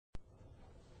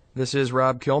This is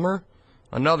Rob Kilmer,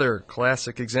 another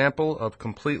classic example of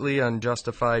completely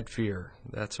unjustified fear.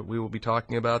 That's what we will be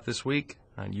talking about this week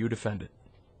on You Defend It.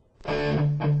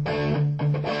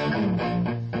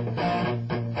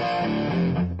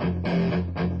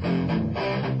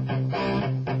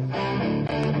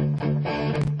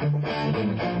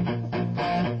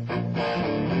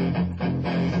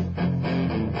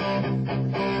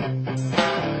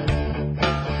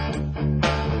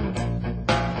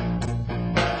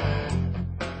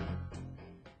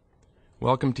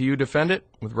 Welcome to You Defend It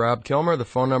with Rob Kilmer. The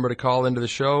phone number to call into the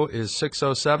show is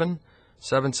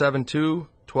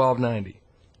 607-772-1290.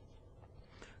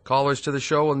 Callers to the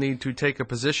show will need to take a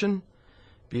position,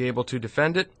 be able to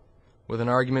defend it with an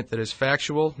argument that is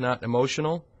factual, not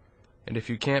emotional. And if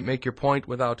you can't make your point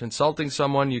without insulting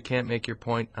someone, you can't make your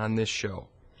point on this show.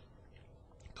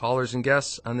 Callers and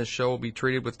guests on this show will be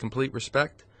treated with complete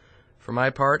respect. For my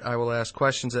part, I will ask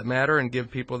questions that matter and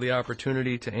give people the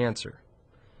opportunity to answer.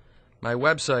 My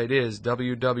website is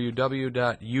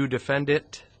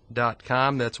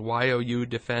www.youdefendit.com. That's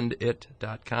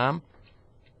youdefendit.com.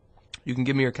 You can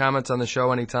give me your comments on the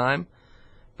show anytime.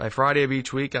 By Friday of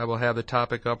each week, I will have the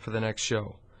topic up for the next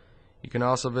show. You can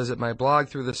also visit my blog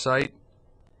through the site,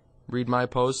 read my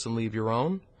posts, and leave your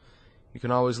own. You can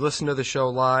always listen to the show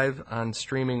live on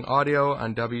streaming audio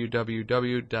on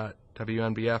www.wnbf.com.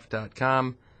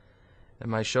 And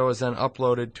my show is then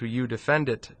uploaded to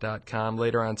youdefendit.com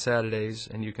later on Saturdays,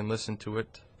 and you can listen to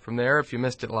it from there if you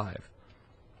missed it live.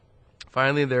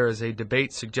 Finally, there is a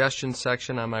debate suggestions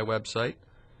section on my website.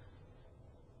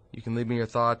 You can leave me your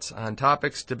thoughts on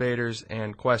topics, debaters,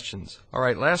 and questions. All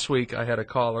right, last week I had a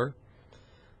caller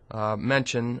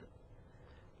mention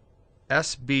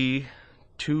SB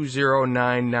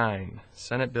 2099,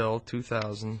 Senate Bill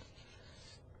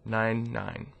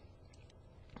 2099.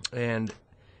 And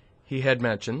he had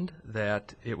mentioned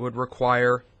that it would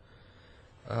require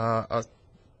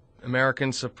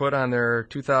Americans to put on their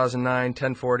 2009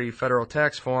 1040 federal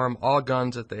tax form all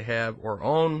guns that they have or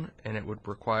own, and it would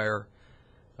require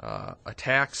a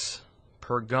tax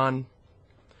per gun.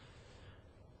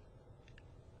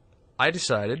 I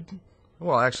decided,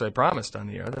 well, actually I promised on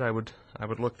the air that I would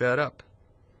look that up.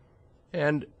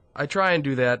 And I try and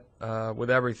do that with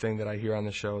everything that I hear on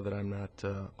the show that I'm not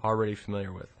already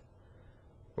familiar with.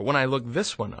 But when I looked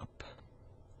this one up,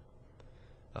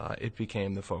 it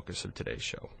became the focus of today's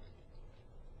show.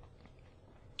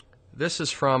 This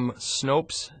is from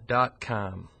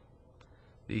Snopes.com.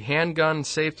 The Handgun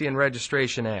Safety and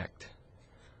Registration Act.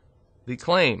 The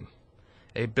claim: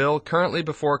 a bill currently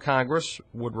before Congress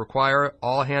would require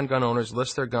all handgun owners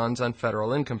list their guns on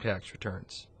federal income tax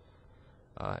returns.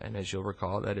 And as you'll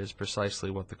recall, that is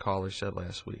precisely what the caller said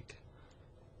last week.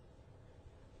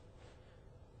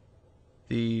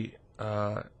 The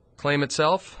claim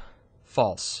itself,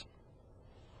 false.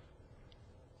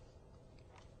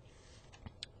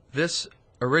 This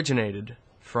originated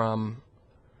from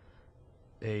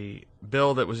a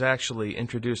bill that was actually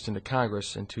introduced into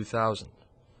Congress in 2000.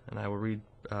 And I will read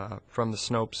from the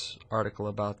Snopes article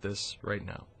about this right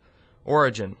now.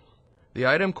 Origin: the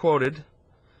item quoted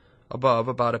above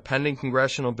about a pending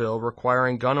congressional bill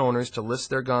requiring gun owners to list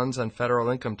their guns on federal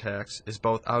income tax is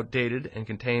both outdated and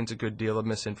contains a good deal of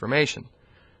misinformation.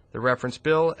 The reference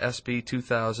bill, SB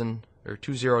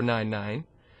 2099,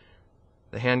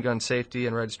 the Handgun Safety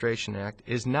and Registration Act,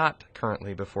 is not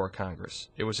currently before Congress.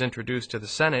 It was introduced to the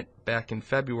Senate back in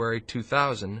February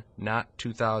 2000, not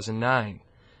 2009.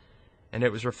 And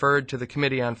it was referred to the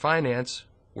Committee on Finance,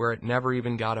 where it never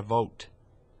even got a vote.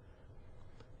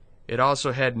 It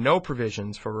also had no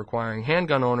provisions for requiring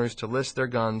handgun owners to list their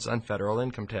guns on federal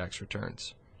income tax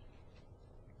returns.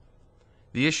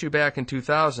 The issue back in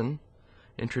 2000,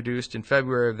 introduced in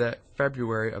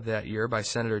February of that year by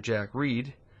Senator Jack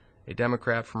Reed, a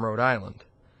Democrat from Rhode Island,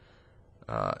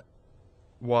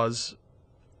 was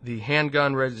the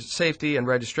Handgun Safety and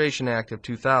Registration Act of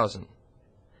 2000,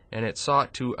 and it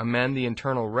sought to amend the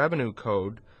Internal Revenue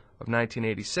Code of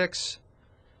 1986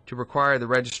 to require the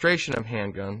registration of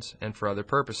handguns and for other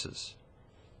purposes.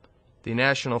 The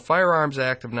National Firearms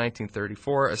Act of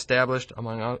 1934 established,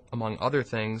 among other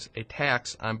things, a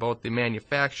tax on both the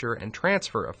manufacture and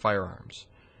transfer of firearms,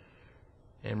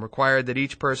 and required that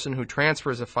each person who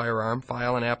transfers a firearm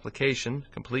file an application,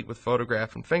 complete with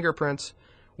photograph and fingerprints,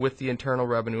 with the Internal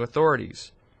Revenue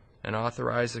authorities, and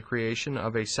authorize the creation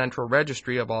of a central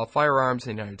registry of all firearms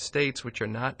in the United States which are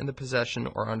not in the possession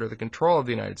or under the control of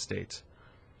the United States.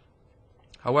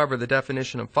 However, the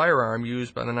definition of firearm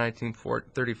used by the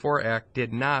 1934 Act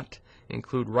did not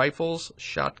include rifles,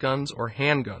 shotguns, or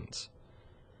handguns.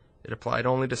 It applied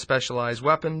only to specialized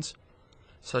weapons,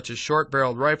 such as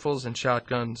short-barreled rifles and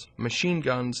shotguns, machine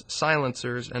guns,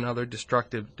 silencers, and other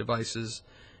destructive devices,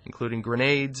 including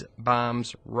grenades,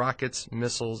 bombs, rockets,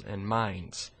 missiles, and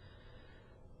mines.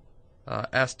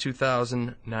 S.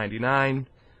 2099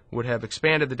 would have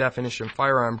expanded the definition of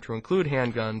firearm to include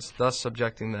handguns, thus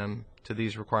subjecting them to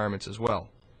these requirements as well.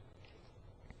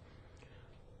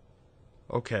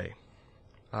 Okay,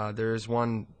 there is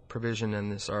one provision in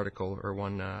this article, or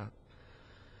one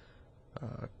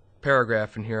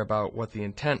paragraph in here about what the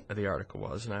intent of the article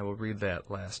was, and I will read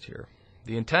that last here.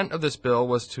 The intent of this bill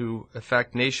was to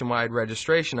effect nationwide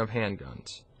registration of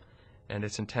handguns, and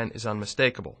its intent is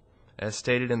unmistakable. As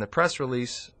stated in the press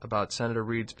release about Senator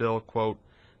Reed's bill, quote,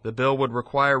 the bill would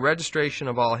require registration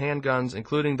of all handguns,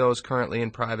 including those currently in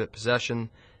private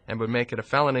possession, and would make it a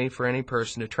felony for any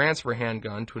person to transfer a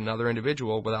handgun to another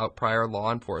individual without prior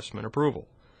law enforcement approval.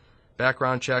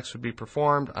 Background checks would be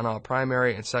performed on all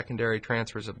primary and secondary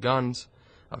transfers of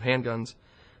handguns,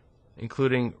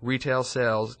 including retail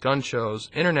sales, gun shows,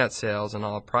 internet sales, and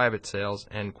all private sales,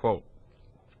 end quote.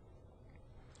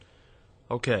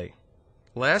 Okay,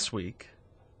 last week,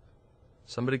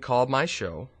 somebody called my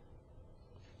show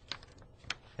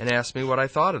and asked me what I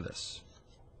thought of this.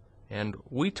 And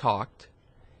we talked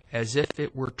as if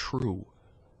it were true.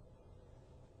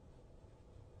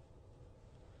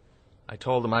 I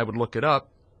told him I would look it up,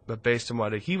 but based on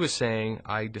what he was saying,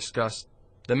 I discussed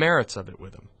the merits of it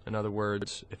with him. In other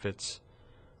words, if it's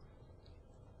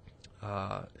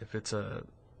a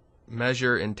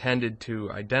measure intended to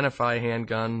identify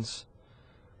handguns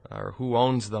or who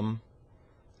owns them,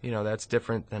 that's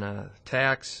different than a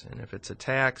tax. And if it's a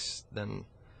tax, then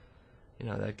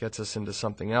that gets us into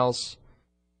something else.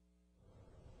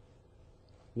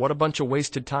 What a bunch of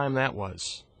wasted time that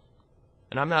was.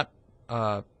 And I'm not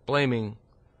blaming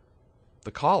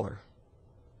the caller.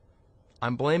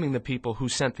 I'm blaming the people who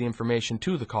sent the information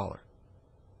to the caller.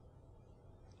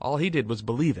 All he did was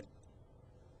believe it.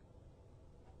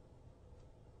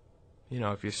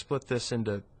 If you split this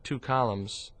into two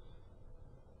columns,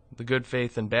 the good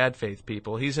faith and bad faith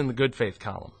people, he's in the good faith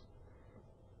column,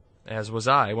 as was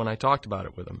I when I talked about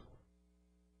it with him.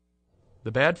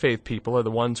 The bad faith people are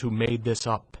the ones who made this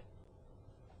up.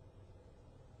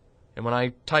 And when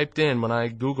I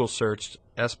Google searched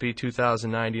SB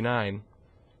 2099,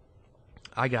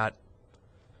 I got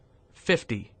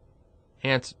 50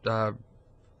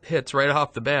 hits right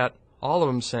off the bat, all of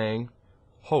them saying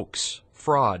hoax,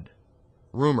 fraud,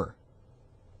 rumor.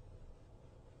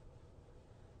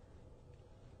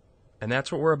 And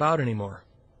that's what we're about anymore.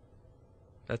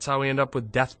 That's how we end up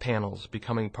with death panels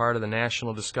becoming part of the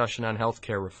national discussion on health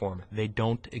care reform. They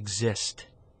don't exist.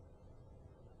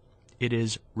 It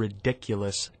is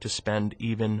ridiculous to spend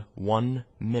even 1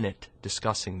 minute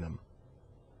discussing them.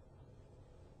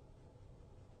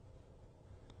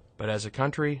 But as a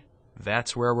country,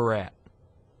 that's where we're at.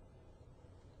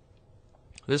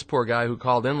 This poor guy who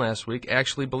called in last week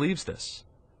actually believes this.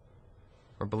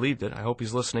 Or believed it. I hope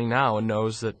he's listening now and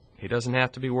knows that he doesn't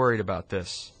have to be worried about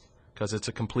this, because it's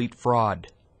a complete fraud.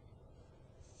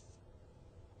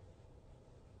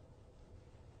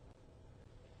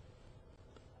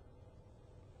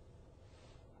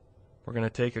 We're going to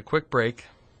take a quick break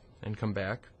and come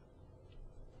back.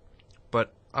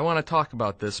 But I want to talk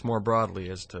about this more broadly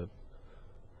as to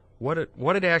what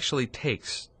it actually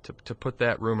takes to put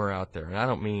that rumor out there. And I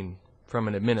don't mean from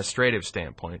an administrative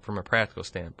standpoint, from a practical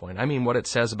standpoint. I mean what it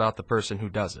says about the person who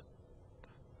does it.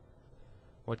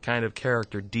 What kind of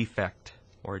character defect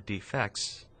or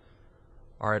defects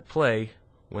are at play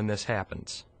when this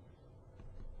happens.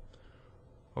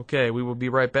 Okay, we will be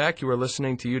right back. You are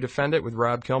listening to You Defend It with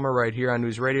Rob Kilmer right here on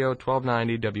News Radio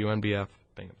 1290 WNBF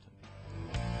Binghamton.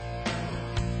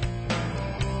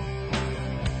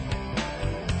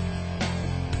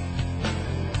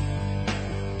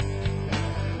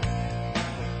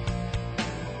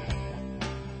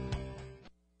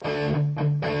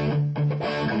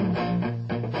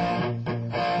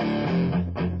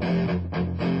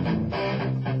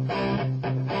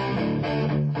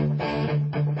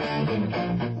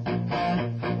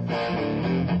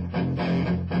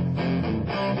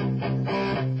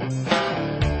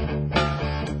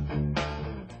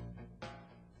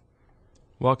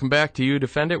 Welcome back to You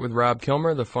Defend It with Rob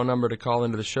Kilmer. The phone number to call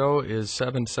into the show is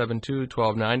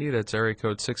 772-1290. That's area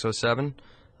code 607.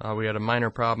 We had a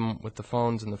minor problem with the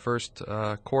phones in the first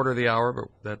quarter of the hour, but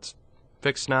that's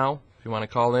fixed now. If you want to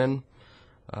call in,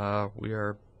 we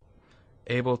are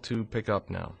able to pick up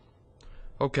now.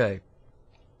 Okay.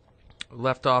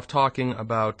 Left off talking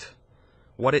about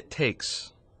what it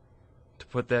takes to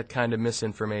put that kind of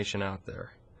misinformation out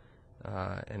there.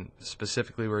 And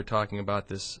specifically, we were talking about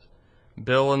this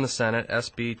bill in the Senate,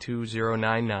 SB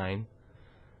 2099,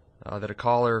 that a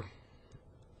caller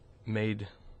made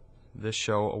this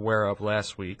show aware of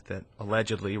last week, that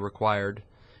allegedly required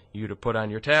you to put on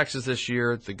your taxes this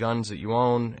year the guns that you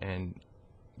own and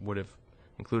would have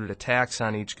included a tax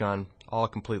on each gun, all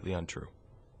completely untrue.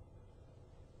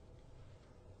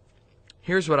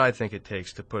 Here's what I think it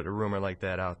takes to put a rumor like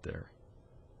that out there.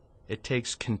 It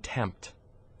takes contempt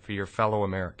for your fellow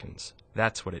Americans.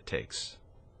 That's what it takes.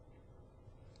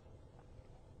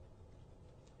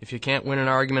 If you can't win an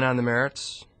argument on the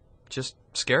merits, just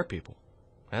scare people.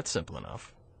 That's simple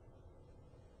enough.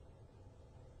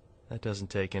 That doesn't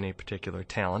take any particular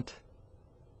talent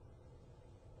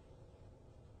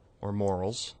or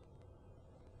morals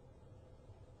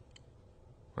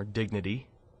or dignity.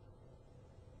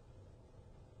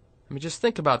 I mean, just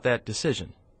think about that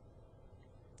decision.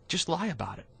 Just lie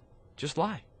about it. Just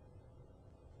lie.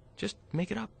 Just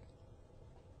make it up.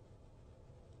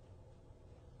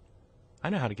 I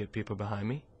know how to get people behind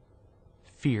me.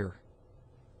 Fear.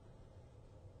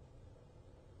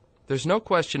 There's no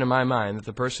question in my mind that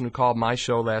the person who called my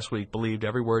show last week believed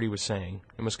every word he was saying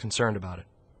and was concerned about it.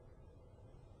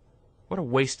 What a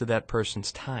waste of that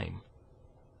person's time.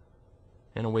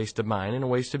 And a waste of mine and a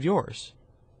waste of yours.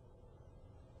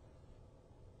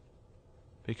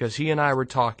 Because he and I were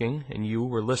talking, and you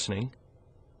were listening,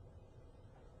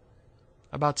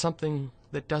 about something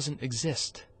that doesn't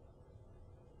exist.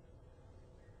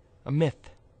 A myth.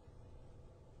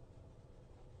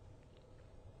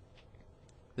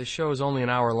 This show is only an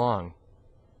hour long.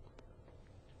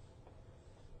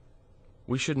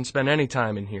 We shouldn't spend any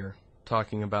time in here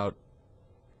talking about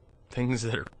things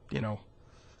that are,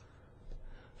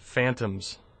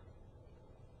 phantoms.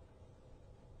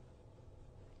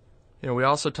 We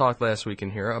also talked last week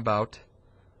in here about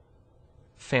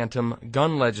phantom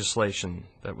gun legislation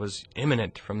that was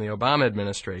imminent from the Obama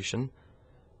administration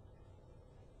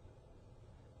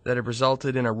that had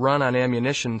resulted in a run on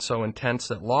ammunition so intense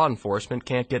that law enforcement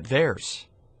can't get theirs.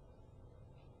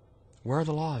 Where are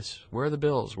the laws? Where are the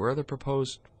bills? Where are the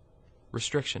proposed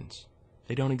restrictions?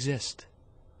 They don't exist.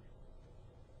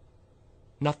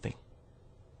 Nothing.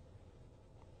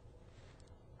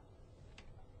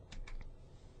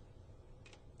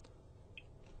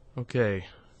 Okay,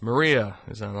 Maria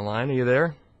is on the line. Are you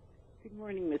there? Good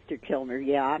morning, Mr. Kilmer.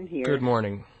 Yeah, I'm here. Good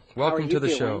morning. Welcome to the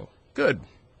show. Good.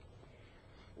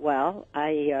 Well,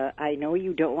 I know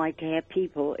you don't like to have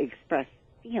people express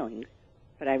feelings,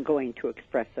 but I'm going to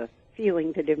express a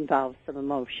feeling that involves some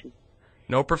emotion.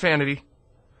 No profanity.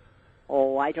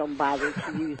 Oh, I don't bother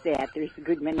to use that. There's a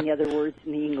good many other words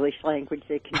in the English language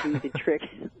that can do the trick.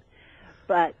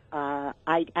 But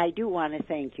I do want to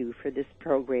thank you for this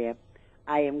program.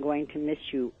 I am going to miss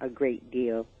you a great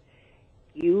deal.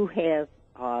 You have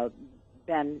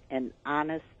been an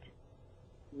honest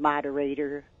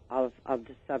moderator of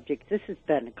the subject. This has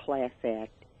been a class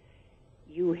act.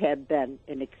 You have been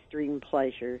an extreme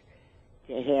pleasure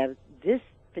to have this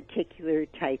particular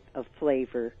type of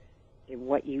flavor in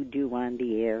what you do on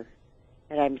the air.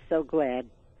 And I'm so glad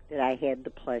that I had the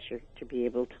pleasure to be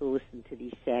able to listen to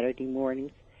these Saturday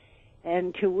mornings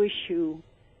and to wish you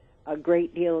a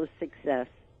great deal of success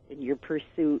in your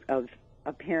pursuit of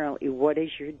apparently what is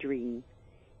your dream.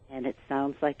 And it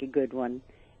sounds like a good one.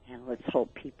 And let's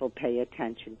hope people pay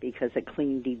attention, because a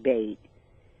clean debate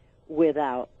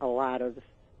without a lot of,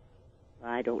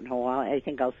 I don't know, I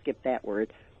think I'll skip that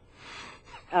word.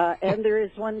 And there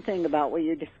is one thing about what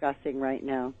you're discussing right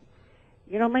now.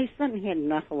 My son had an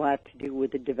awful lot to do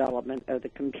with the development of the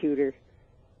computer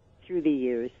through the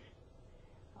years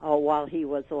while he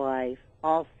was alive.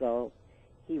 Also,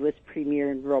 he was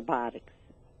premier in robotics.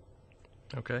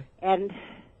 Okay. And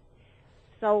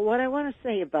so what I want to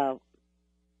say about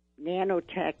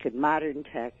nanotech and modern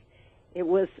tech, it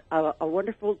was a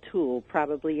wonderful tool,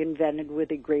 probably invented with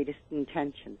the greatest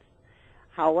intentions.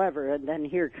 However, and then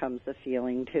here comes the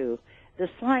feeling too, the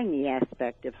slimy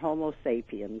aspect of Homo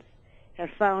sapiens has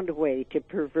found a way to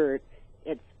pervert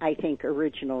its, I think,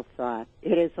 original thought.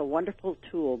 It is a wonderful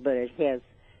tool, but it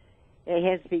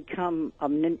has become a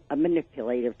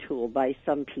manipulative tool by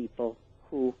some people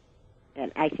who,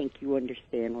 and I think you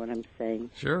understand what I'm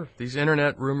saying. Sure. These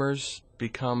internet rumors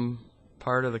become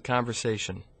part of the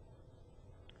conversation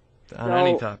on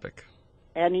any topic.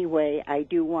 Anyway, I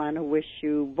do want to wish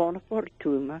you buona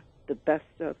fortuna, the best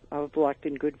of luck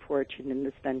and good fortune in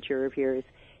this venture of yours,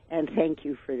 and thank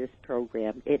you for this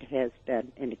program. It has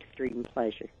been an extreme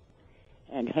pleasure.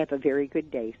 And have a very good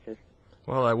day, sir.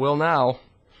 Well, I will now.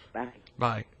 Bye.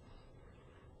 Bye.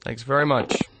 Thanks very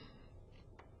much.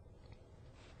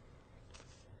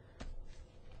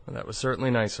 Well, that was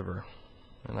certainly nice of her.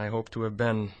 And I hope to have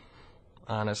been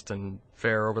honest and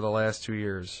fair over the last 2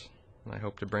 years. And I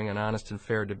hope to bring an honest and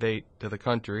fair debate to the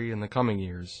country in the coming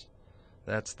years.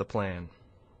 That's the plan.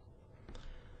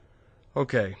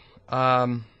 Okay.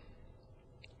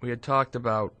 We had talked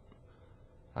about,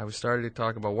 I was starting to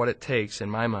talk about what it takes, in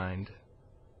my mind,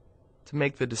 to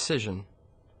make the decision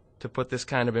to put this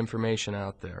kind of information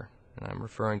out there. And I'm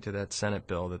referring to that Senate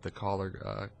bill that the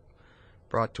caller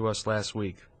brought to us last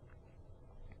week.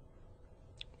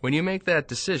 When you make that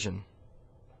decision,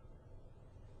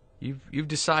 you've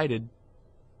decided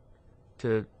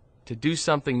to do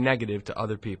something negative to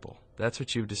other people. That's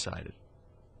what you've decided.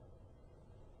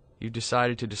 You've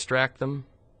decided to distract them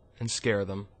and scare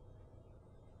them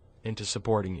into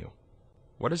supporting you.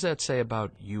 What does that say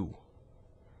about you?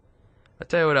 I'll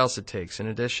tell you what else it takes, in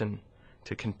addition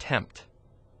to contempt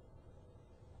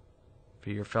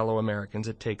for your fellow Americans.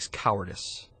 It takes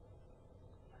cowardice.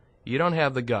 You don't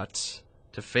have the guts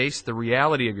to face the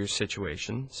reality of your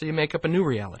situation, so you make up a new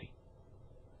reality.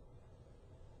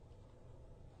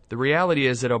 The reality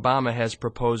is that Obama has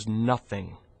proposed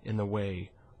nothing in the way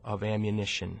of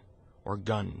ammunition or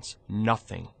guns.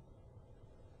 Nothing.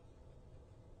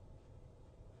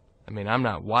 I mean, I'm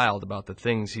not wild about the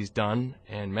things he's done,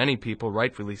 and many people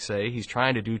rightfully say he's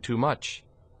trying to do too much.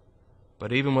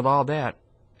 But even with all that,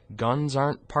 guns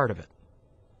aren't part of it.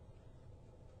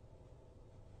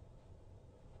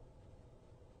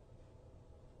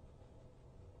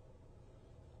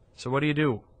 So what do you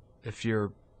do if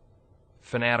you're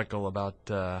fanatical about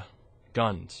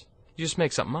guns? You just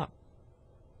make something up.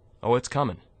 Oh, it's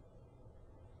coming.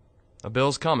 A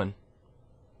bill's coming.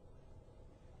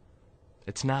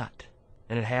 It's not,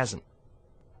 and it hasn't.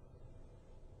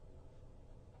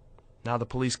 Now the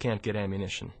police can't get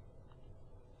ammunition.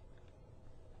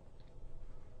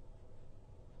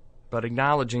 But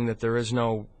acknowledging that there is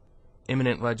no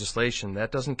imminent legislation,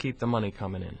 that doesn't keep the money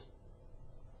coming in.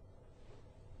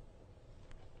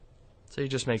 So you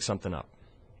just make something up.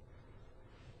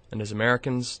 And as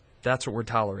Americans, that's what we're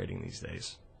tolerating these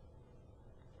days.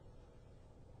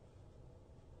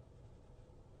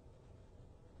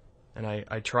 And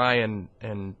I try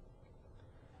and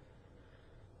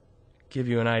give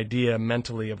you an idea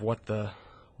mentally of what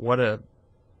a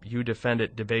you defend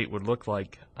it debate would look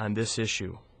like on this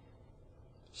issue.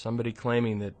 Somebody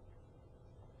claiming that,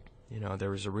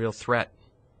 there was a real threat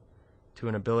to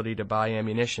an ability to buy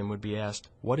ammunition would be asked,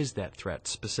 what is that threat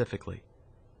specifically?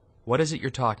 What is it you're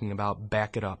talking about?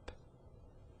 Back it up.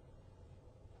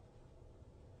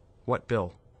 What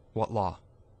bill? What law?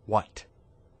 What?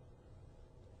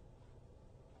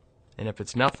 And if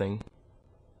it's nothing,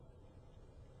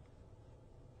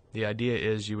 the idea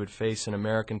is you would face an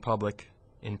American public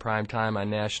in prime time on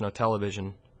national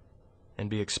television and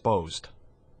be exposed.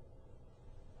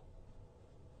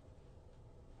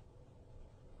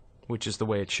 Which is the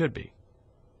way it should be.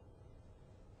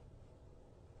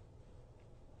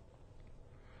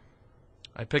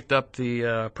 I picked up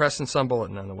the Press and Sun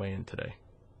Bulletin on the way in today.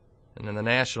 And on the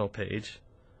national page,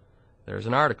 there's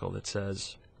an article that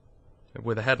says,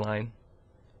 with a headline,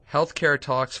 Healthcare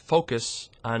Talks Focus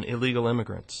on Illegal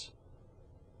Immigrants.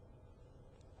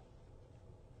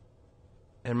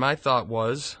 And my thought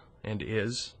was, and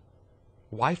is,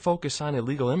 why focus on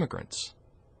illegal immigrants?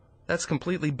 That's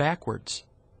completely backwards.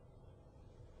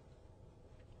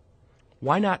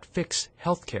 Why not fix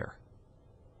healthcare,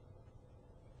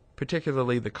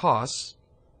 particularly the costs,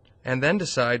 and then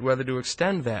decide whether to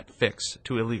extend that fix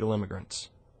to illegal immigrants?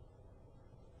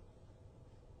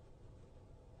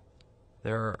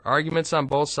 There are arguments on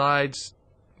both sides,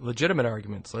 legitimate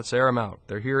arguments. Let's air them out.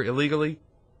 They're here illegally.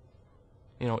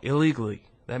 Illegally.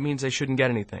 That means they shouldn't get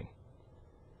anything.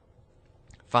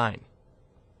 Fine.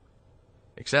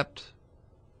 Except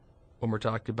when we're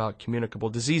talking about communicable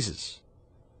diseases.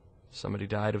 Somebody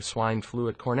died of swine flu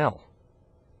at Cornell.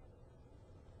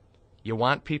 You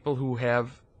want people who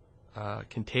have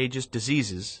contagious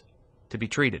diseases to be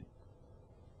treated.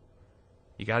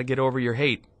 You got to get over your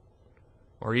hate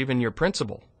or even your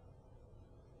principle.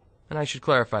 And I should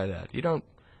clarify that.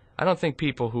 I don't think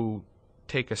people who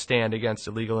take a stand against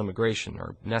illegal immigration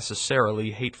are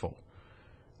necessarily hateful.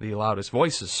 The loudest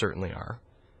voices certainly are.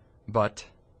 But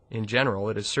in general,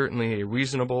 it is certainly a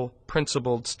reasonable,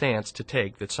 principled stance to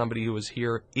take that somebody who is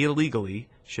here illegally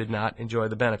should not enjoy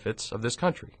the benefits of this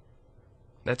country.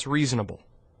 That's reasonable.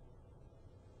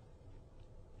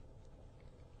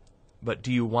 But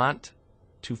do you want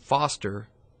to foster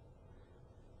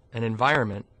an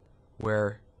environment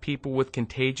where people with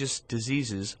contagious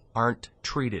diseases aren't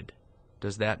treated?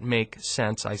 Does that make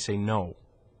sense? I say no.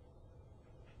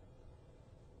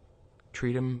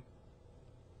 Treat them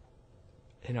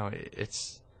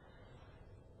it's,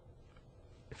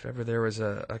 if ever there was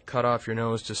a cut off your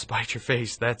nose to spite your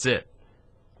face, that's it.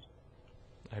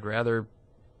 I'd rather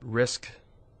risk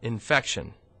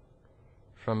infection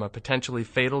from a potentially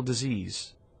fatal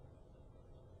disease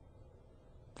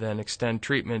than extend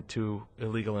treatment to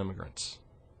illegal immigrants.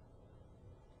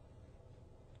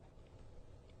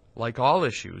 Like all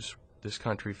issues this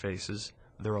country faces,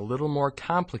 they're a little more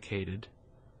complicated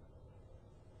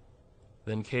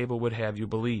than cable would have you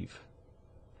believe.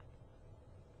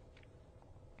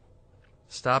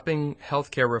 Stopping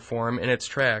healthcare reform in its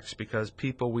tracks because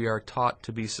people we are taught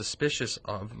to be suspicious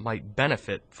of might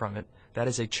benefit from it, that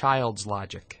is a child's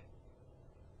logic.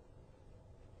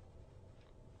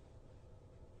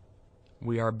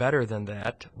 We are better than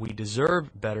that. We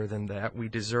deserve better than that. We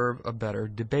deserve a better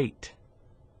debate.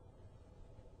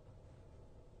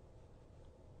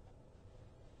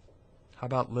 How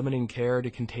about limiting care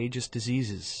to contagious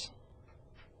diseases?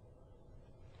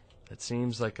 That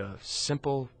seems like a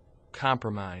simple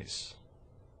compromise.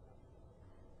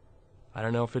 I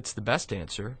don't know if it's the best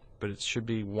answer, but it should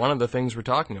be one of the things we're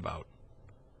talking about.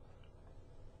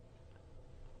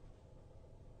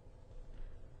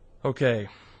 Okay,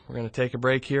 we're going to take a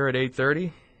break here at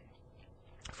 8:30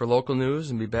 for local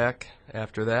news and be back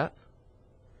after that.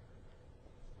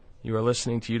 You are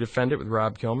listening to You Defend It with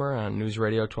Rob Kilmer on News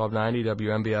Radio 1290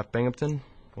 WMBF Binghamton.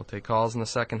 We'll take calls in the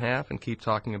second half and keep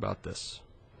talking about this.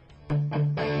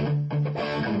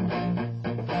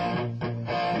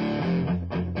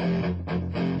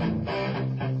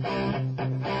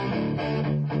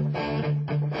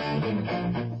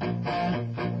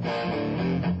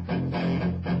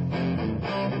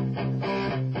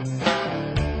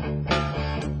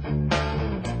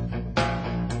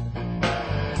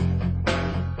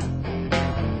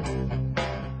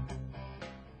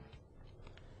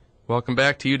 Welcome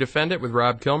back to You Defend It with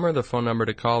Rob Kilmer. The phone number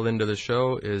to call into the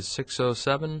show is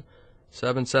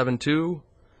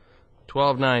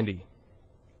 607-772-1290.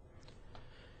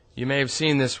 You may have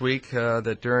seen this week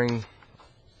that during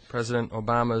President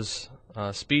Obama's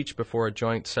speech before a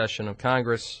joint session of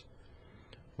Congress,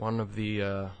 one of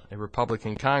a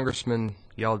Republican congressman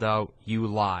yelled out, "You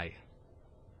lie."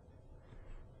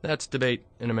 That's debate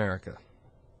in America.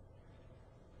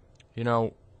 You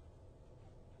know,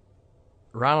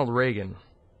 Ronald Reagan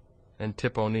and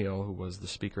Tip O'Neill, who was the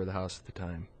Speaker of the House at the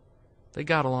time, they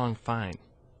got along fine.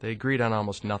 They agreed on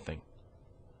almost nothing.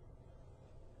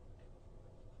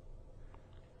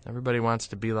 Everybody wants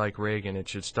to be like Reagan. It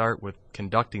should start with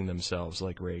conducting themselves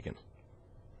like Reagan.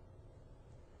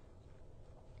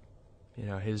 You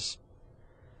know, his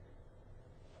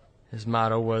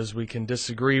motto was, "We can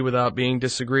disagree without being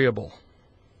disagreeable."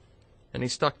 And he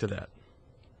stuck to that.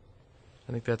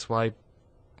 I think that's why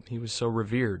he was so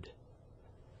revered.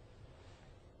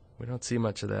 We don't see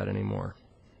much of that anymore.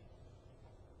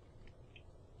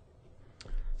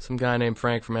 Some guy named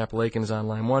Frank from Appalachian is on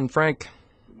line one. Frank.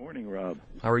 Good morning, Rob.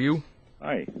 How are you?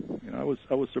 Hi. I was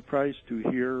surprised to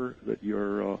hear that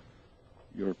your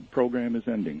program is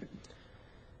ending.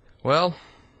 Well,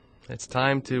 it's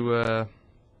time to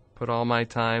put all my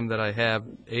time that I have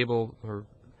that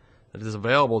is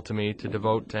available to me to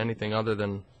devote to anything other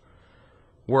than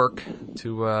work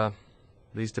to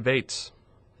these debates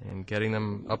and getting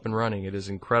them up and running. It is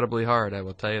incredibly hard, I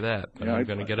will tell you that, but I'm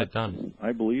going to get it done.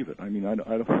 I believe it. I mean, I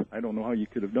don't know how you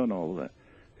could have done all of that.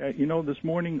 This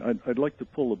morning I'd like to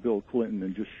pull a Bill Clinton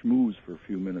and just schmooze for a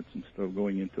few minutes instead of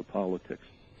going into politics.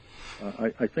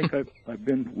 I think I've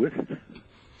been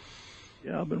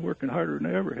I've been working harder than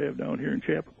I ever have down here in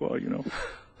Chappaqua.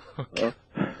 Okay.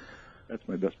 That's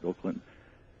my best Bill Clinton.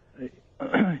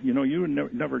 You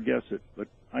would never guess it, but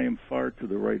I am far to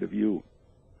the right of you.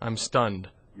 I'm stunned.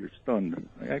 You're stunned.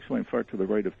 Actually, I'm far to the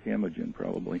right of Tamajan,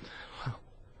 probably.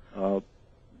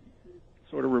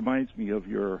 Sort of reminds me of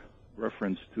your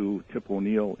reference to Tip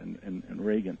O'Neill and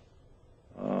Reagan.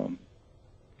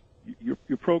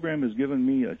 Your program has given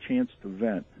me a chance to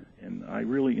vent, and I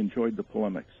really enjoyed the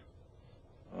polemics.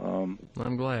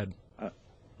 I'm glad.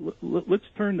 Let's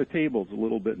turn the tables a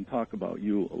little bit and talk about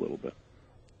you a little bit.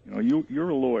 You're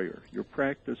a lawyer. You're a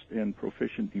practiced and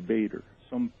proficient debater.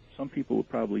 Some people would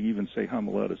probably even say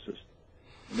homileticist.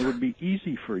 And it would be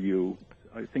easy for you,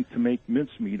 I think, to make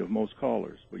mincemeat of most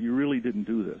callers, but you really didn't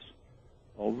do this.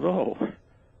 Although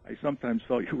I sometimes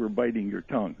felt you were biting your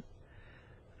tongue.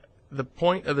 The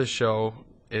point of the show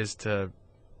is to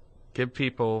give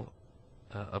people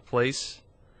a place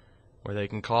where they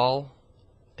can call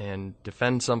and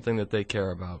defend something that they care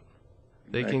about.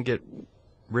 They can get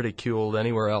ridiculed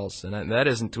anywhere else, and that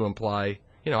isn't to imply,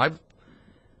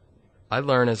 I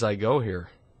learn as I go here.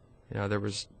 There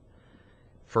was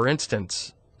for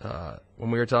instance,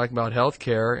 when we were talking about health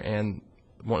care, and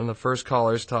one of the first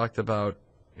callers talked about,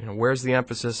 where's the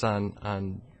emphasis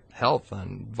on health,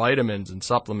 on vitamins and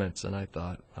supplements, and I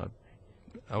thought,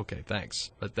 okay,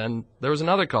 thanks. But then there was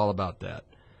another call about that.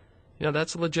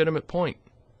 That's a legitimate point.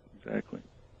 Exactly.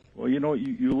 Well, you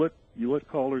let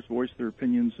callers voice their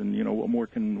opinions, and what more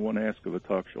can one ask of a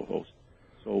talk show host?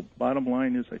 So bottom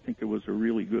line is, I think it was a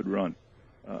really good run.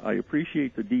 I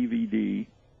appreciate the DVD.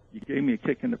 You gave me a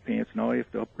kick in the pants. Now I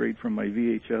have to upgrade from my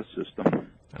VHS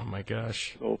system. Oh, my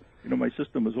gosh. So, my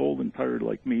system is old and tired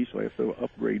like me, so I have to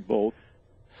upgrade both.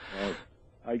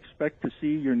 I expect to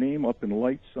see your name up in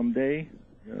lights someday,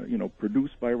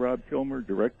 produced by Rob Kilmer,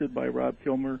 directed by Rob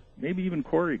Kilmer, maybe even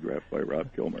choreographed by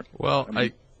Rob Kilmer. Well,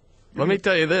 let me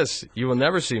tell you this. You will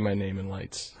never see my name in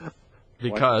lights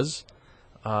because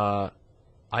I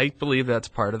believe that's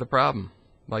part of the problem.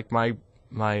 Like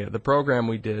the program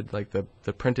we did, like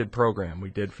the printed program we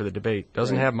did for the debate,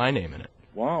 doesn't have my name in it.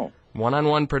 Wow.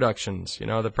 One-on-one productions.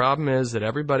 The problem is that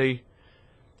everybody...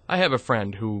 I have a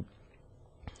friend who...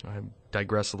 I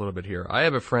digress a little bit here. I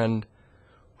have a friend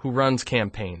who runs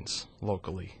campaigns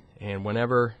locally, and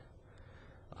whenever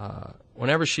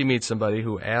she meets somebody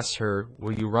who asks her,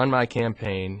 will you run my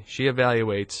campaign, she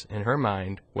evaluates in her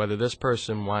mind whether this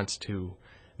person wants to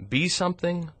be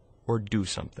something or do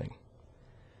something.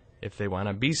 If they want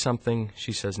to be something,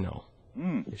 she says no.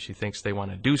 If she thinks they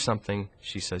want to do something,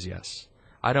 she says yes.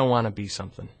 I don't want to be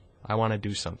something. I want to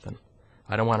do something.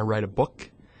 I don't want to write a book.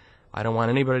 I don't want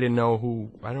anybody to know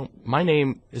my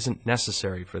name isn't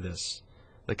necessary for this.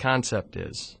 The concept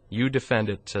is, you defend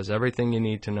it, says everything you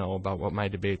need to know about what my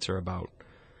debates are about.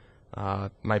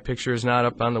 My picture is not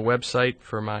up on the website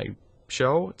for my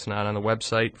show. It's not on the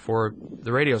website for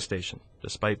the radio station,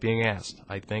 despite being asked.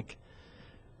 I think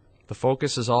the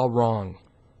focus is all wrong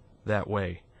that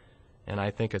way, and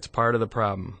I think it's part of the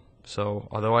problem. So,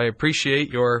 although I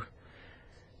appreciate your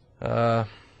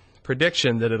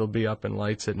prediction that it'll be up in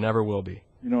lights, it never will be.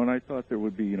 And I thought there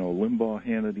would be, Limbaugh,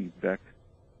 Hannity, Beck,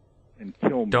 and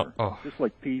Kilmer, just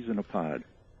like peas in a pod.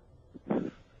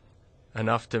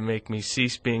 Enough to make me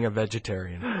cease being a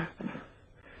vegetarian.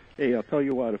 Hey, I'll tell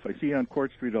you what, if I see you on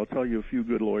Court Street, I'll tell you a few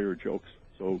good lawyer jokes.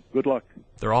 So, good luck.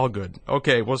 They're all good.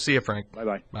 Okay, we'll see you, Frank.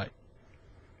 Bye-bye. Bye.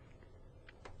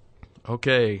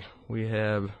 Okay, we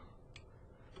have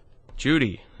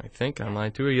Judy, I think, on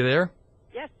line 2. Are you there?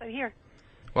 Yes, I'm here.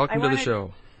 Welcome to the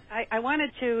show. I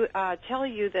wanted to tell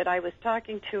you that I was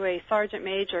talking to a sergeant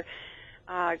major,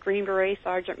 Green Beret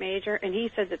sergeant major, and he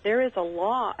said that there is a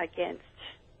law against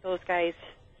those guys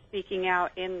speaking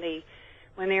out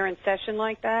when they're in session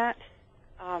like that.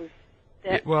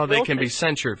 They can be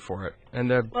censured for it, and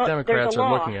the Democrats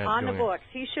are looking at it. On the books.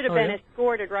 He should have been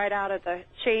escorted right out of the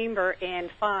chamber and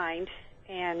fined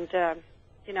and,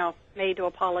 made to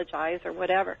apologize or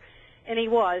whatever. And he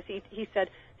was. He said,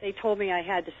 they told me I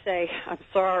had to say, I'm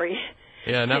sorry.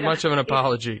 Yeah, not much of an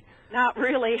apology. Not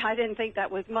really. I didn't think that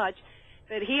was much.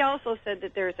 But he also said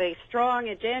that there's a strong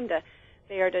agenda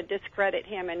there to discredit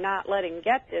him and not let him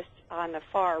get this on the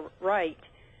far right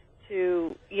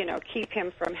to, keep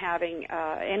him from having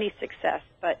any success.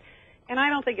 And I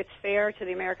don't think it's fair to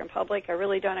the American public. I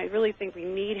really don't. I really think we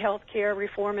need health care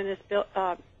reform in this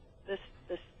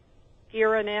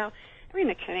era now. I mean,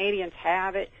 the Canadians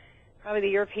have it. Probably the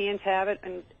Europeans have it,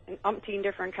 and in umpteen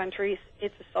different countries.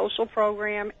 It's a social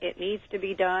program. It needs to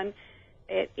be done.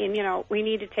 We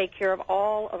need to take care of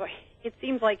all of it. It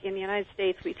seems like in the United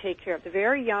States we take care of the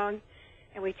very young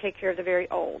and we take care of the very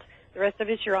old. The rest of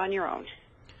it, you're on your own.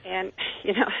 And,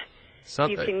 you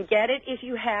can get it if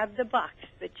you have the bucks,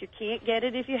 but you can't get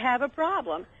it if you have a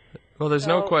problem. Well, there's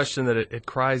no question that it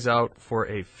cries out for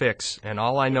a fix, and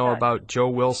all I know about Joe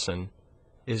Wilson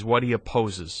is what he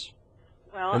opposes.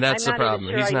 Well, and that's I'm the problem.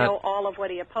 Even sure I know all of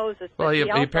what he opposes. Well, he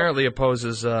apparently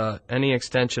opposes any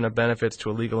extension of benefits to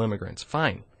illegal immigrants.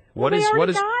 Fine. What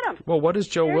is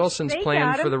Joe Wilson's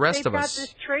plan for the rest of us? They've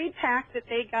got this trade pact that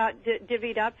they got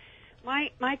divvied up.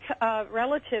 My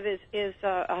relative is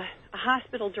a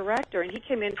hospital director, and he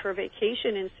came in for a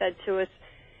vacation and said to us,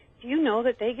 do you know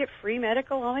that they get free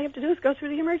medical? All they have to do is go through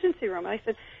the emergency room. I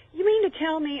said, you mean to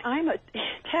tell me I'm a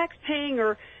tax-paying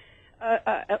or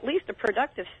at least a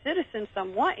productive citizen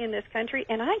somewhat in this country,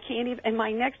 and I can't even, and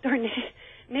my next-door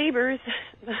neighbors,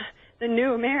 the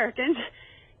new Americans,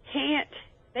 can't,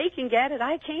 they can get it,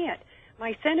 I can't.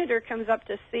 My senator comes up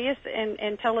to see us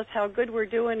and tell us how good we're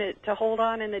doing it to hold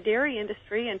on in the dairy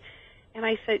industry, and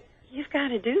I said, you've got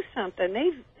to do something.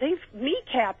 They've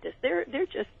kneecapped us. They're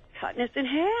just cutting us in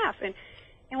half. And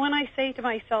when I say to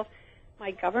myself, my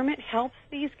government helps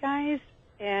these guys,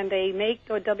 and they make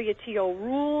the WTO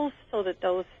rules so that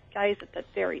those guys at the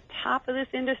very top of this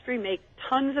industry make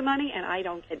tons of money, and I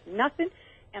don't get nothing,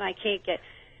 and I can't get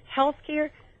health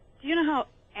care. Do you know how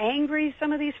angry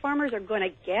some of these farmers are going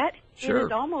to get? Sure. It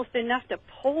is almost enough to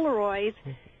polarize,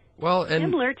 well, and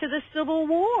similar to the Civil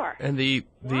War. And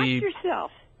Watch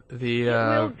yourself. It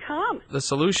will come. The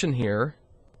solution here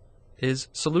is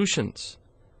solutions.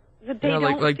 But they don't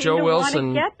like seem Joe to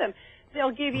Wilson. want to get them.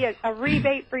 They'll give you a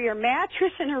rebate for your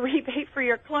mattress and a rebate for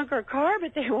your clunker car,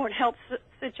 but they won't help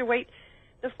situate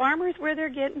the farmers where they're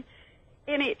getting.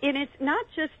 And it's not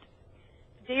just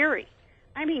dairy.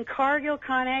 I mean, Cargill,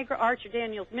 ConAgra, Archer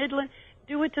Daniels, Midland,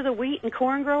 do it to the wheat and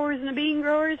corn growers and the bean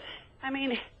growers. I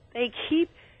mean, they keep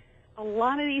a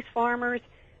lot of these farmers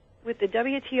with the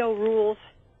WTO rules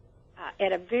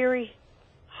at a very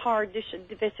hard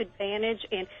disadvantage,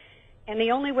 and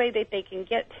the only way that they can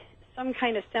get some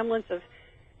kind of semblance of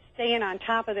staying on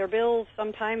top of their bills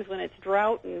sometimes when it's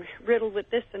drought and riddled with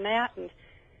this and that, and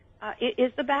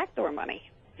is the backdoor money.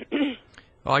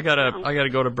 Well, I gotta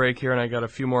go to break here, and I got a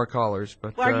few more callers.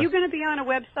 But well, are you going to be on a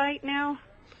website now?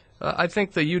 I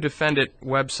think the You Defend It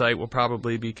website will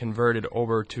probably be converted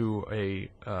over to a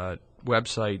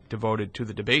website devoted to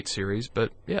the debate series.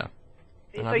 But yeah,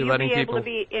 and so I'll be you'll letting be people able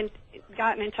to be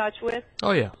gotten in touch with.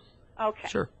 Oh yeah. Okay.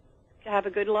 Sure. Have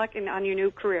a good luck on your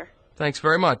new career. Thanks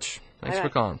very much. Thanks Bye-bye.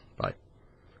 for calling. Bye.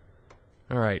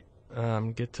 All right.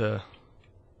 Get to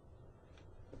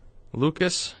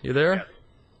Lucas. You there? Yes.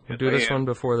 We'll Yes, do I this am. one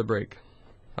before the break.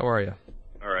 How are you?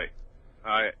 All right.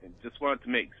 I just wanted to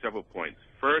make several points.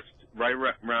 First, right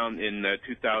around in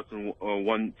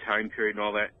 2001 time period and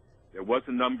all that, there was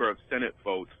a number of Senate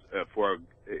votes for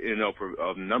a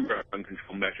number of gun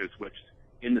control measures, which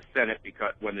in the Senate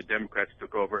because when the Democrats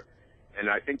took over, and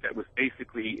I think that was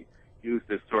basically used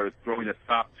as sort of throwing a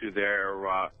sop to their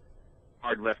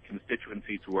hard left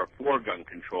constituencies who are for gun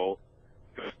control.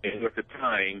 And at the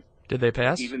time, Did they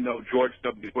pass? even though George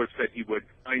W. Bush said he would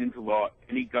sign into law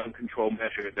any gun control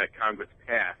measure that Congress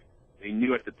passed, they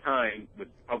knew at the time, with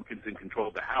Republicans in control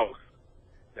of the House,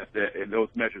 that those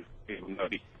measures would not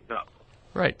be picked up.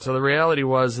 Right. So the reality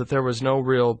was that there was no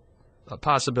real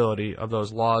possibility of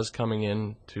those laws coming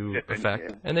into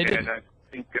effect, and they didn't. And I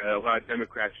think a lot of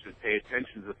Democrats should pay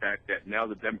attention to the fact that now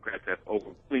the Democrats have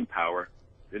overwhelming power.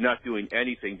 They're not doing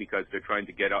anything because they're trying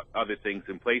to get other things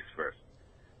in place first.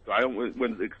 So I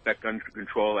wouldn't expect gun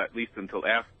control at least until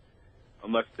after,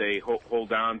 unless they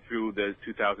hold on through the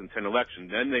 2010 election.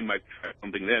 Then they might try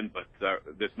something then, but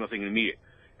there's nothing immediate.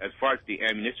 As far as the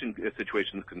ammunition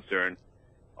situation is concerned,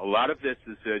 a lot of this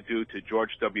is due to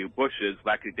George W. Bush's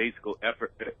lackadaisical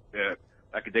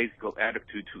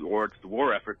attitude towards the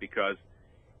war effort, because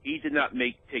he did not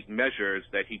take measures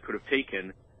that he could have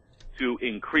taken to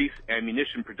increase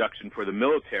ammunition production for the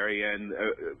military and,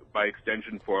 by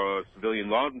extension, for civilian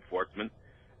law enforcement,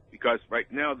 because right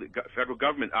now the federal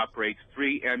government operates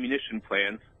 3 ammunition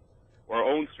plants, or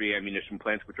owns 3 ammunition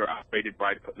plants, which are operated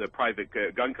by the private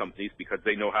gun companies because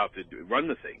they know how to run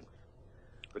the things.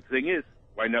 But the thing is,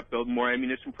 why not build more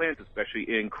ammunition plants,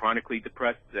 especially in chronically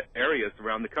depressed areas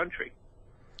around the country,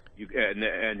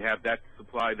 and have that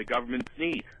supply the government's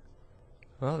needs?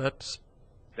 Well, that is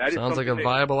sounds like a something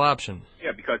viable option.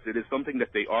 Yeah, because it is something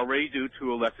that they already do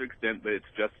to a lesser extent, but it's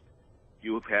just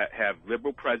you have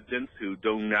liberal presidents who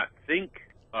do not think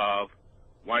of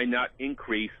why not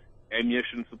increase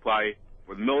ammunition supply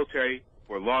for the military,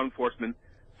 for law enforcement,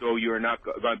 so you're not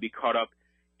going to be caught up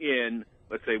in,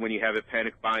 let's say, when you have a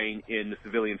panic buying in the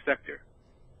civilian sector.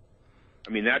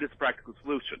 I mean, that is a practical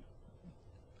solution.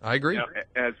 I agree. Now,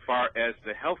 as far as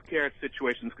the healthcare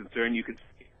situation is concerned, you can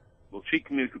say, we'll treat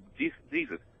communicable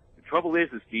diseases. The trouble is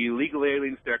the illegal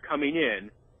aliens that are coming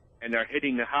in and are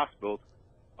hitting the hospitals,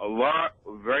 a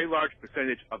very large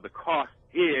percentage of the cost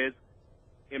is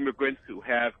immigrants who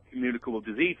have communicable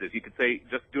diseases. You could say,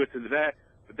 just do it to that,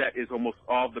 but that is almost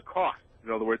all the cost.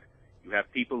 In other words, you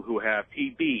have people who have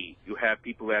TB, you have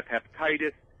people who have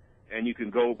hepatitis, and you can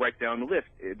go right down the list.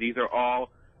 These are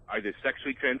all either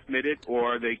sexually transmitted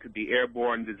or they could be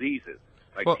airborne diseases,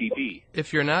 like TB.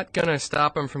 If you're not going to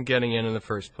stop them from getting in the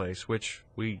first place, which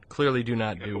we clearly do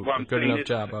not do a good enough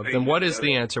job of, then what is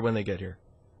the answer when they get here?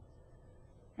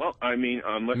 Well, I mean,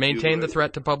 unless maintain the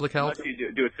threat to public health? Unless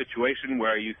you do a situation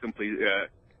where you simply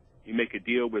you make a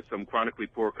deal with some chronically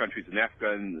poor countries in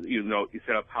Africa, and you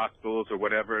set up hospitals or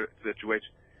whatever situation.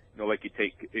 Like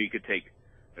you could take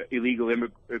illegal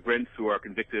immigrants who are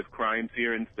convicted of crimes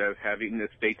here, instead of having the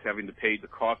states having to pay the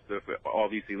cost of all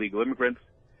these illegal immigrants.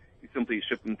 You simply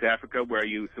ship them to Africa, where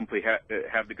you simply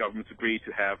have the governments agree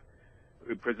to have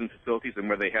prison facilities and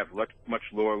where they have much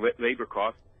lower labor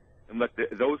costs. and let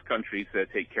those countries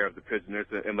take care of the prisoners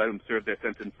and let them serve their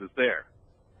sentences there,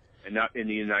 and not in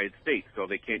the United States. So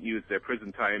they can't use their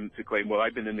prison time to claim, well,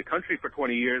 I've been in the country for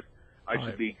 20 years, I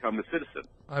should become a citizen.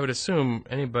 I would assume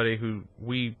anybody who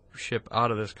we ship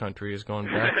out of this country is going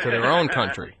back to their own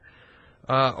country.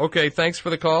 Okay, thanks for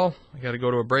the call. I got to go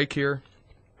to a break here.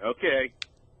 Okay.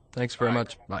 Thanks very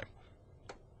much. Bye.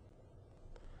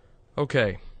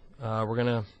 Okay, we're going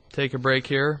to take a break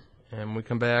here, and when we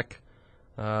come back,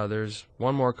 there's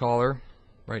one more caller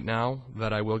right now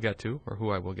that I will get to, or who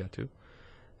I will get to,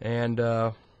 and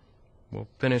we'll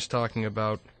finish talking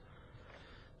about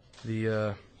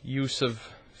the use of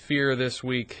fear this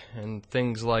week and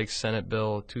things like Senate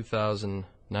Bill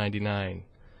 2099,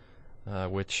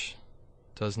 which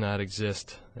does not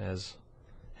exist, as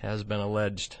has been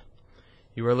alleged.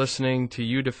 You are listening to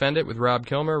You Defend It with Rob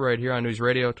Kilmer right here on News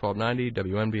Radio 1290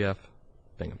 WNBF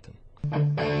Binghamton.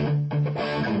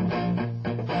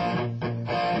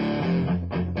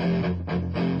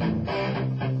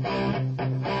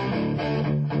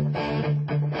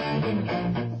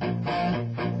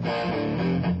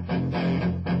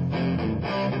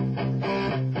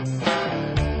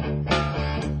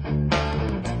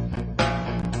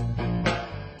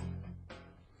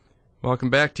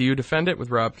 Welcome back to You Defend It with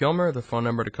Rob Kilmer. The phone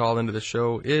number to call into the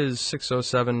show is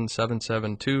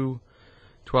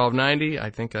 607-772-1290. I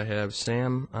think I have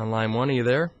Sam on line one. Are you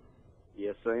there?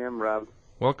 Yes, I am, Rob.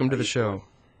 Welcome to the show.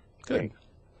 Good. Thanks.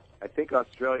 I think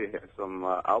Australia has some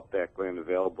outback land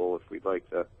available if we'd like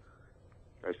to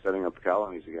try setting up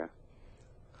colonies again.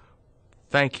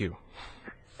 Thank you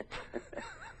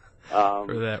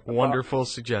for that wonderful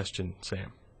suggestion,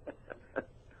 Sam.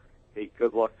 Hey,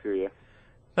 good luck to you.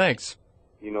 Thanks.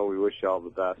 You know, we wish you all the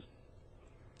best.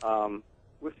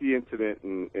 With the incident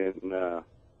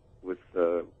with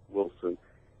Wilson,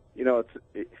 you know,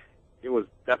 it was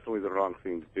definitely the wrong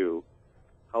thing to do.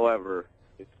 However,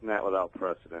 it's not without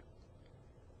precedent.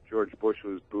 George Bush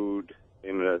was booed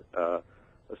in a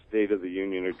State of the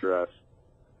Union address.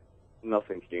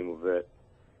 Nothing came of it.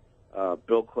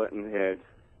 Bill Clinton had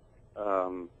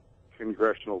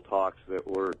congressional talks that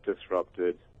were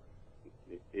disrupted.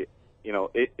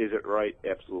 Is it right?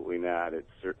 Absolutely not. It's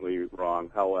certainly wrong.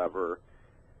 However,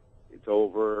 it's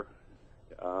over.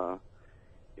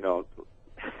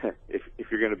 If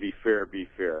you're going to be fair, be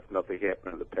fair. If nothing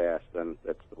happened in the past, then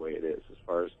that's the way it is. As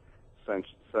far as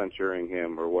censuring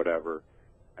him or whatever,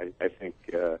 I think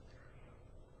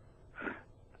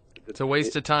it's a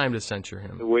waste of time to censure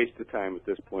him. It's a waste of time at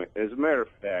this point. As a matter of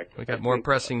fact, we got more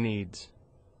pressing needs.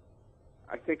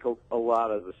 I think a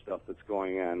lot of the stuff that's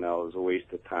going on now is a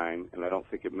waste of time, and I don't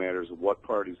think it matters what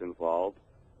party's involved.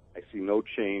 I see no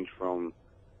change from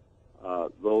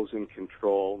those in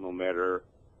control, no matter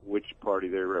which party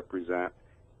they represent.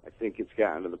 I think it's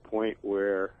gotten to the point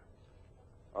where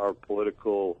our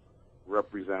political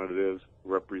representatives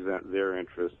represent their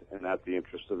interests and not the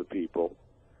interests of the people.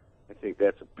 I think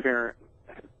that's apparent,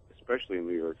 especially in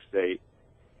New York State.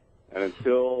 And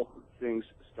until things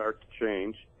start to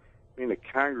change, I mean, a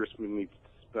congressman needs to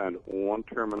spend one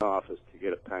term in office to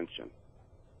get a pension.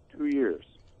 2 years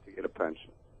to get a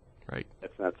pension. Right.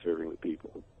 That's not serving the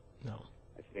people. No.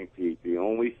 I think the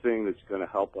only thing that's going to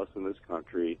help us in this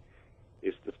country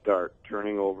is to start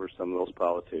turning over some of those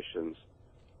politicians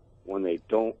when they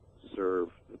don't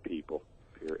serve the people,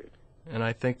 period. And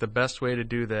I think the best way to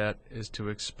do that is to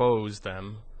expose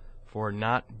them for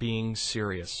not being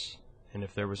serious. And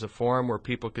if there was a forum where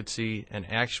people could see an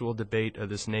actual debate of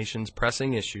this nation's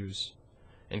pressing issues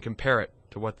and compare it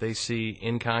to what they see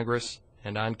in Congress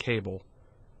and on cable,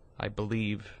 I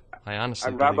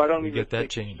honestly believe we get that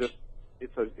change.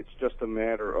 It's just a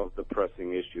matter of the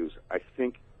pressing issues. I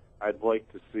think I'd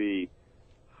like to see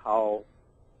how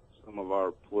some of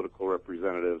our political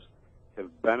representatives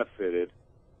have benefited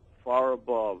far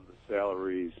above the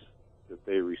salaries that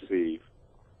they receive.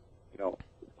 You know,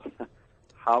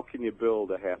 how can you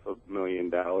build a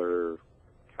 $500,000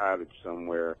 cottage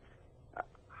somewhere?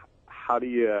 How do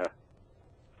you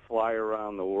fly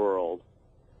around the world?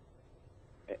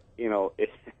 You know,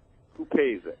 who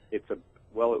pays it? It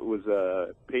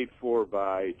was paid for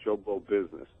by Joe Blow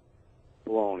Business.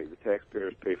 Baloney. The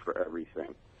taxpayers pay for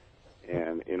everything.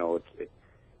 And, you know,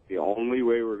 the only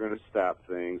way we're going to stop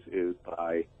things is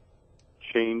by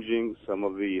changing some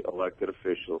of the elected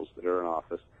officials that are in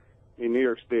office. I mean, New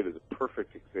York State is a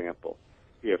perfect example.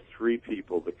 You have 3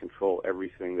 people that control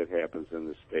everything that happens in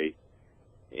the state.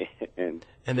 And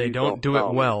they don't do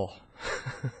it well.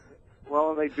 Well,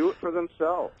 and they do it for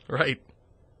themselves. Right.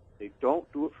 They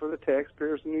don't do it for the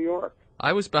taxpayers in New York.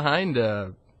 I was behind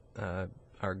our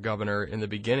governor in the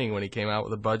beginning when he came out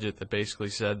with a budget that basically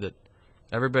said that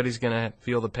everybody's going to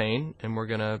feel the pain, and we're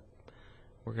going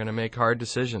to make hard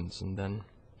decisions. And then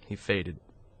he faded.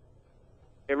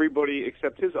 Everybody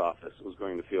except his office was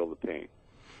going to feel the pain.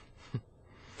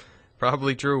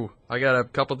 Probably true. I got a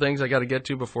couple things I got to get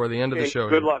to before the end of the show.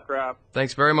 Good luck, Rob.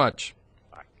 Thanks very much.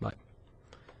 Bye. Bye.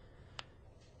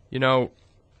 You know,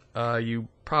 you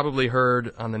probably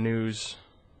heard on the news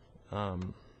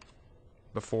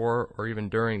before or even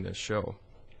during this show,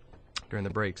 during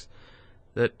the breaks,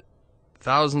 that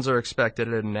thousands are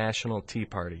expected at a national Tea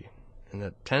Party, and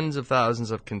that tens of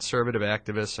thousands of conservative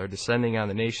activists are descending on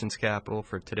the nation's capital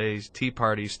for today's Tea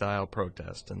Party-style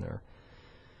protest, and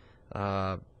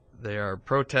they are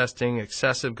protesting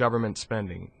excessive government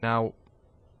spending. Now,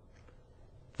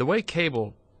 the way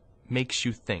cable makes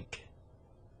you think,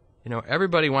 you know,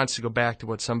 everybody wants to go back to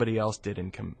what somebody else did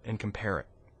and compare it.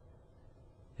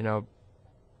 You know,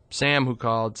 Sam, who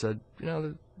called, said, you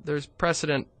know, there's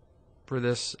precedent for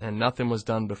this and nothing was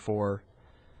done before,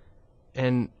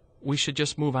 and we should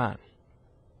just move on.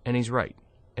 And he's right.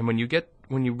 And when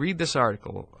you read this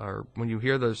article, or when you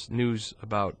hear those news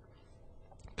about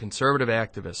conservative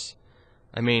activists,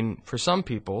 I mean, for some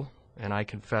people, and I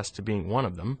confess to being one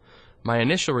of them, my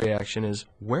initial reaction is,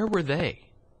 where were they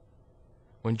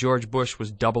when George Bush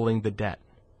was doubling the debt?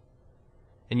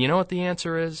 And you know what the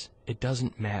answer is? It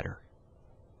doesn't matter.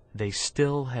 They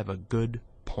still have a good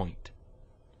point.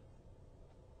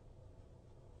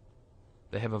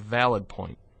 They have a valid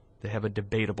point. They have a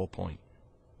debatable point.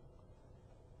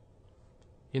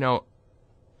 You know,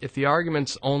 if the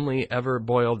arguments only ever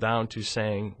boil down to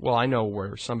saying, well, I know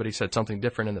where somebody said something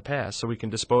different in the past, so we can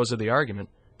dispose of the argument,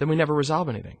 then we never resolve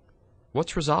anything.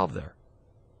 What's resolved there?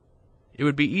 It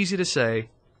would be easy to say,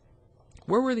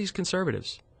 where were these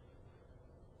conservatives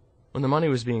when the money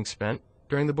was being spent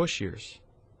during the Bush years?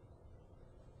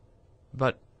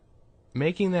 But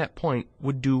making that point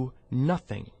would do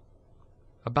nothing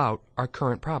about our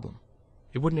current problem.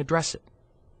 It wouldn't address it.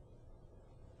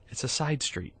 It's a side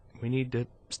street. We need to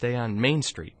stay on Main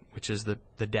Street, which is the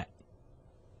debt.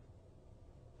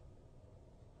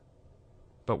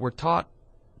 But we're taught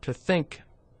to think,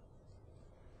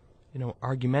 you know,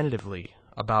 argumentatively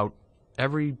about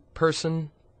every person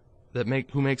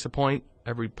who makes a point,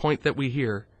 every point that we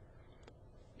hear.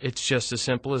 It's just as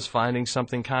simple as finding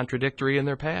something contradictory in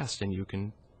their past, and you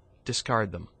can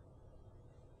discard them.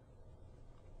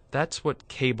 That's what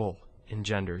cable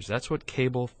engenders. That's what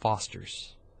cable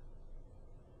fosters.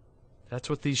 That's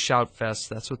what these shout fests,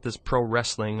 that's what this pro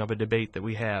wrestling of a debate that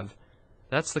we have,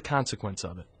 that's the consequence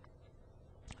of it.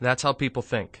 That's how people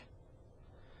think.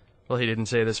 Well, he didn't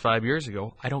say this 5 years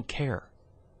ago. I don't care.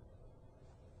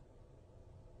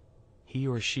 He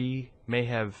or she may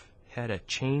have had a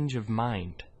change of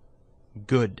mind.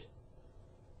 Good.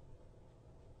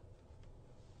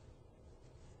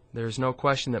 There's no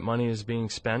question that money is being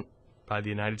spent by the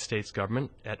United States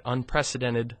government at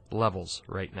unprecedented levels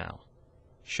right now.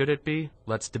 Should it be?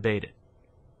 Let's debate it.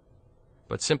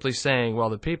 But simply saying, well,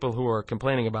 the people who are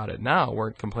complaining about it now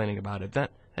weren't complaining about it then,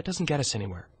 that doesn't get us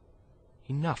anywhere.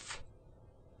 Enough.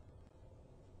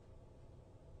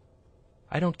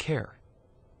 I don't care.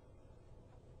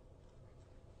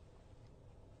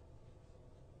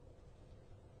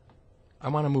 I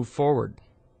want to move forward.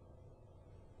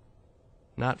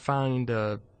 Not find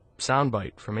a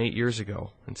soundbite from 8 years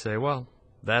ago and say, well,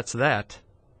 that's that.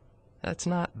 That's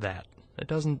not that. It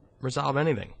doesn't resolve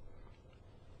anything.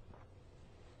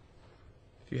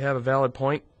 If you have a valid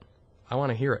point, I want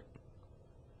to hear it.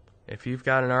 If you've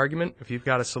got an argument, if you've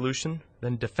got a solution,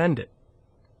 then defend it.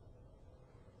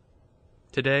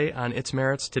 Today, on its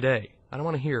merits today. I don't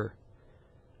want to hear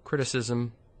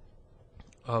criticism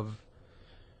of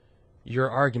your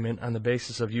argument on the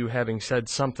basis of you having said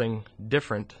something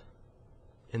different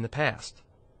in the past.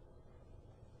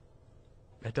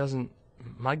 It doesn't.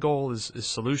 My goal is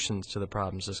solutions to the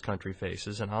problems this country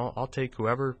faces, and I'll take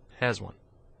whoever has one.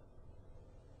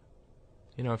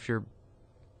 You know, if your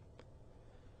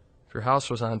house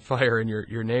was on fire and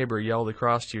your neighbor yelled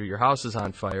across to you, "Your house is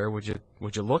on fire," would you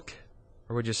look,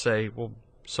 or would you say, "Well,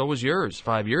 so was yours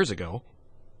 5 years ago"?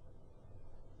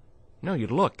 No, you'd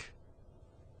look.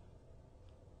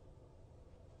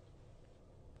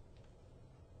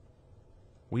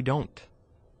 We don't.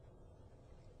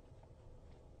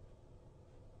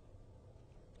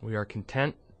 We are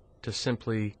content to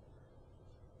simply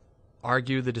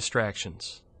argue the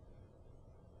distractions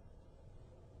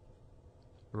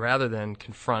rather than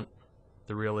confront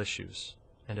the real issues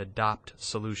and adopt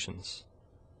solutions.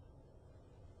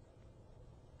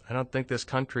 I don't think this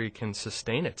country can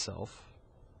sustain itself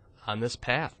on this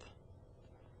path.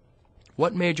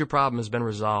 What major problem has been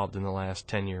resolved in the last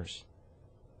 10 years?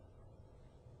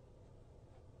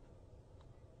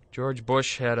 George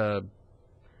Bush had an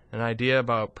idea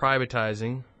about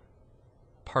privatizing,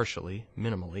 partially,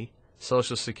 minimally,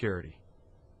 Social Security.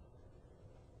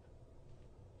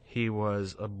 He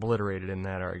was obliterated in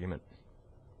that argument.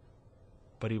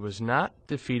 But he was not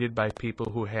defeated by people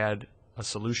who had a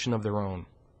solution of their own.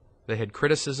 They had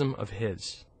criticism of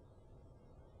his.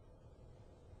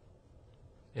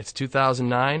 It's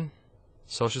 2009,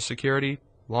 Social Security,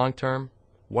 long term.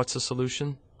 What's the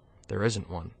solution? There isn't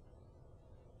one.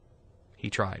 He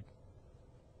tried.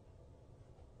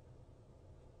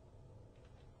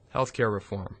 Healthcare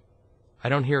reform. I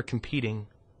don't hear competing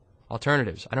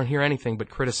alternatives. I don't hear anything but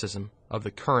criticism of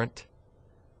the current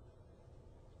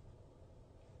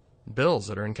bills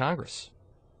that are in Congress.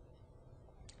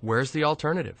 Where's the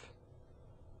alternative?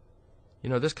 You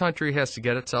know, this country has to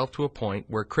get itself to a point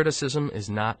where criticism is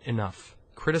not enough.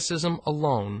 Criticism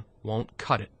alone won't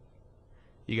cut it.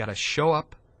 You got to show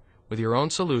up with your own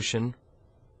solution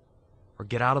or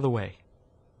get out of the way.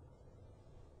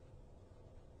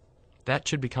 That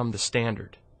should become the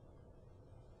standard.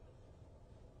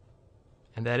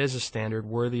 And that is a standard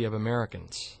worthy of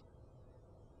Americans.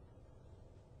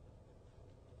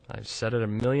 I've said it a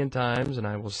million times, and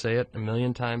I will say it a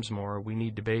million times more. We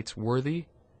need debates worthy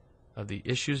of the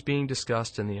issues being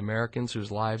discussed and the Americans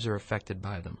whose lives are affected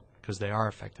by them, because they are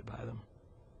affected by them.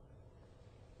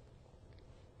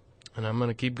 And I'm going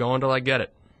to keep going till I get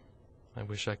it. I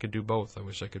wish I could do both. I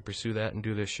wish I could pursue that and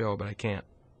do this show, but I can't.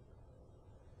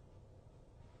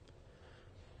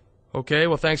 Okay,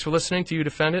 well, thanks for listening to You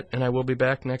Defend It, and I will be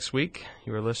back next week.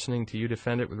 You are listening to You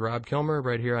Defend It with Rob Kilmer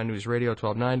right here on News Radio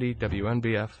 1290,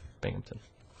 WNBF, Binghamton.